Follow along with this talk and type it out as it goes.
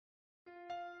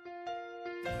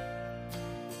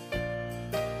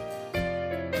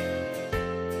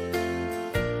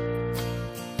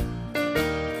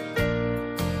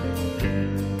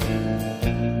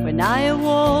I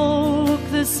awoke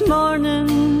this morning,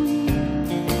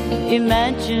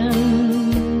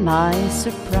 imagine my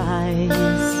surprise.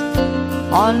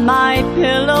 On my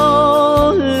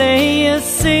pillow lay a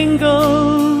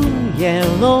single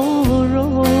yellow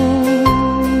rose.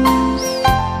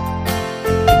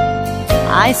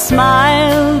 I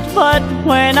smiled, but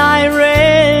when I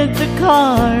read the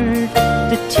card,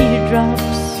 the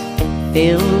teardrops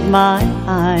filled my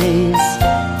eyes.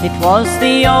 It was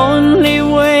the only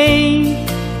way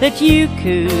that you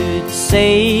could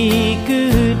say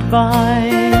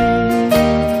goodbye.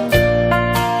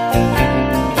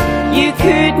 You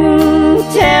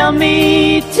couldn't tell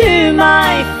me to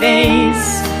my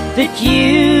face that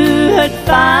you had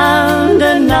found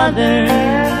another,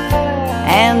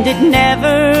 and it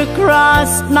never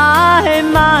crossed my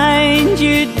mind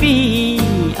you'd be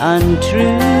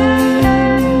untrue.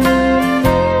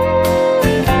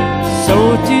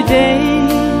 So today,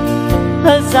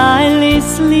 as I lay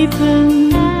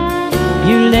sleeping,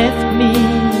 you left me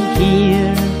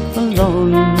here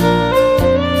alone,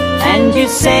 and you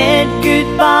said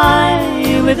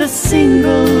goodbye with a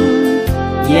single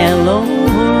yellow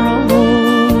rose.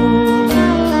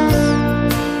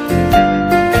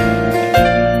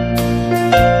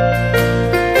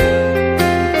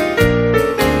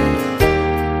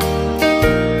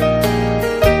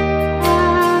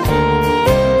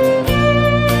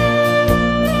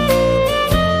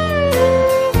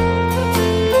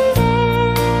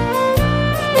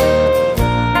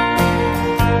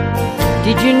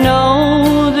 Did you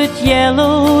know that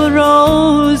yellow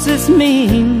roses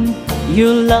mean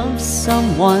you'll love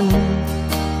someone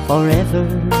forever?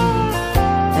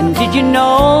 And did you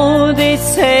know they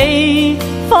say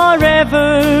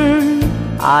forever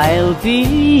I'll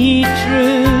be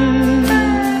true?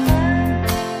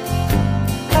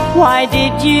 Why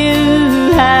did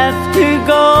you have to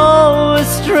go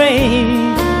astray,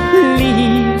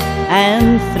 leave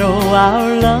and throw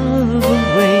our love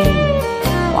away?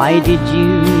 Why did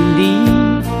you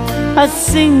leave a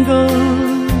single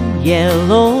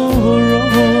yellow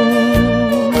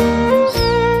rose?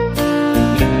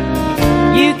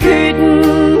 You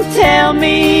couldn't tell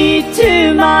me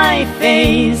to my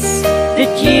face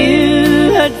that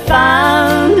you had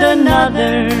found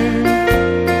another,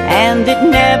 and it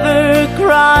never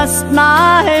crossed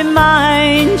my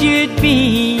mind you'd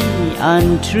be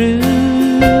untrue.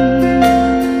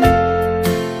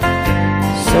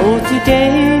 So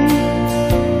today,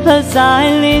 as I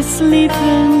lay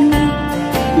sleeping,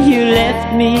 you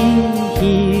left me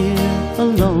here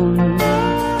alone,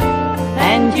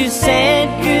 and you said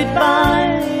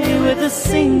goodbye with a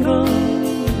single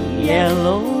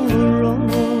yellow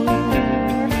rose.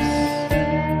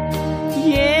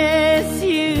 Yes,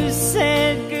 you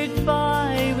said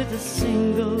goodbye with a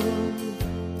single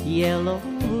yellow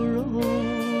rose.